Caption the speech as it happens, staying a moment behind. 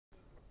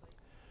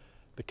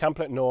The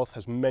Camplet North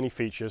has many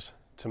features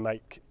to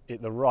make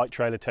it the right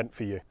trailer tent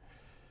for you.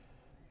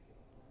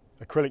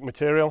 Acrylic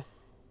material,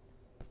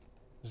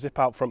 zip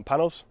out front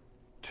panels,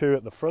 2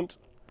 at the front,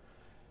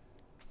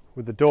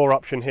 with the door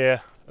option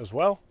here as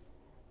well.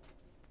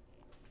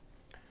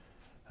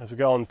 As we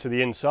go on to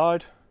the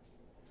inside,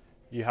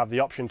 you have the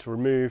option to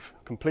remove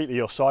completely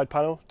your side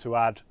panel to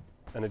add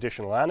an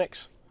additional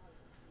annex.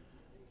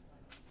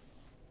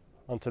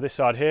 Onto this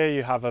side here,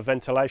 you have a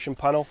ventilation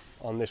panel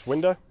on this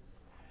window.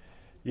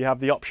 You have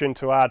the option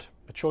to add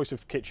a choice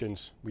of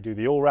kitchens. We do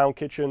the all-round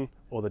kitchen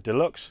or the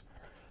deluxe.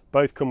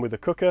 Both come with a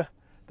cooker.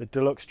 The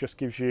deluxe just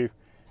gives you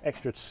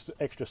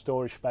extra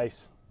storage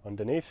space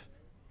underneath.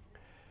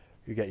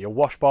 You get your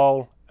wash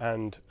bowl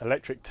and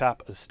electric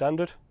tap as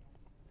standard.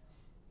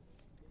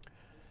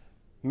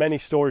 Many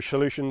storage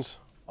solutions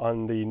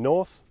on the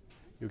north.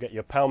 You'll get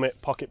your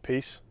Pelmet pocket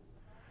piece,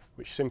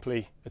 which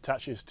simply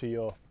attaches to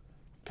your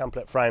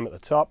Camplet frame at the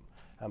top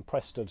and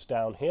press studs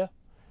down here,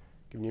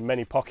 giving you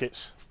many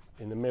pockets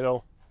in the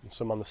middle and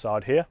some on the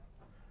side here.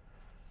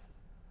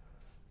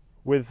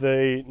 With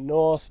the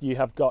north, you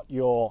have got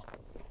your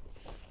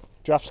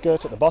draft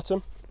skirt at the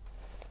bottom.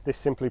 This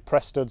simply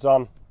press studs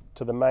on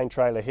to the main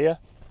trailer here.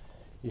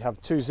 You have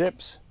 2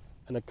 zips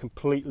and a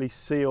completely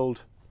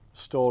sealed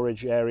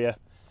storage area,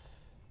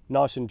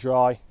 nice and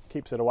dry,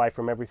 keeps it away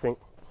from everything.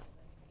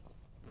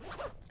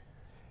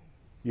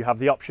 You have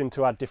the option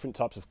to add different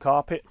types of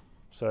carpet.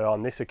 So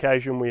on this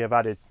occasion we have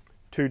added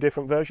 2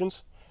 different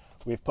versions.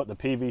 We've put the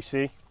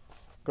PVC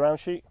ground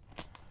sheet,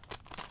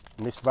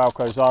 and this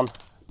velcros on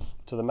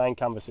to the main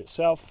canvas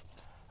itself,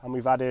 and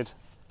we've added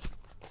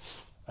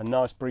a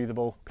nice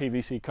breathable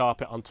PVC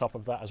carpet on top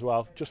of that as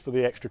well, just for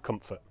the extra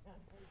comfort.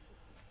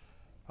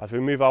 As we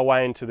move our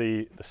way into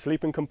the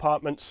sleeping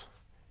compartments,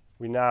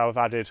 we now have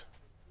added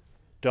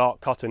dark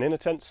cotton inner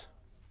tents,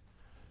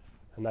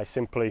 and they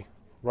simply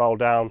roll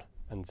down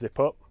and zip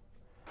up.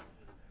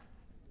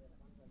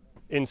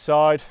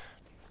 Inside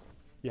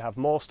you have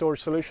more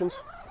storage solutions,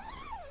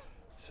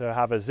 so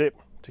have a zip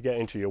to get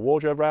into your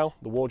wardrobe rail.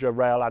 The wardrobe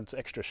rail adds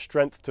extra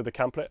strength to the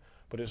Camplet,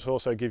 but it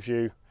also gives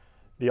you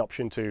the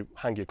option to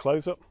hang your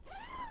clothes up.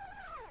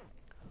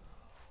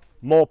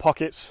 More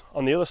pockets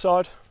on the other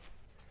side,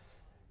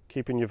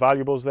 keeping your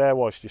valuables there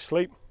whilst you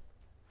sleep.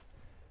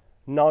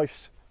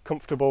 Nice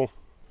comfortable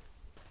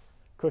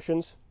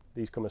cushions,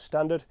 these come as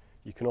standard.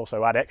 You can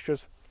also add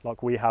extras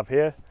like we have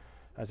here,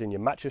 as in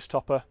your mattress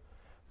topper,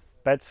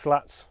 bed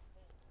slats,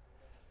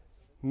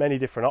 many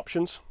different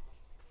options.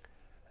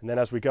 And then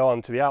as we go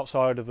on to the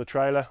outside of the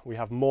trailer, we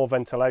have more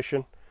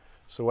ventilation.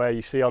 So where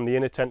you see on the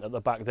inner tent at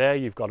the back there,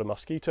 you've got a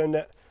mosquito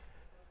net.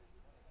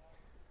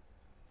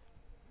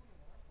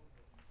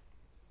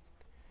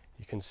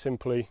 You can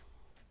simply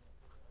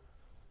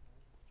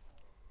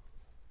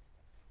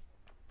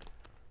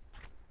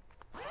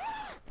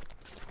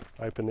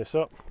open this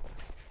up,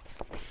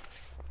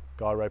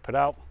 guy rope it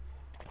out,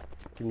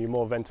 giving you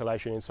more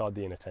ventilation inside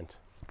the inner tent.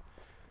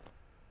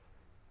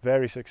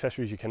 Various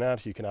accessories you can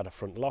add. You can add a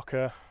front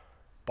locker,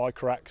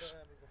 bike racks,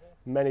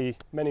 many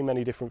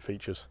different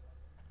features.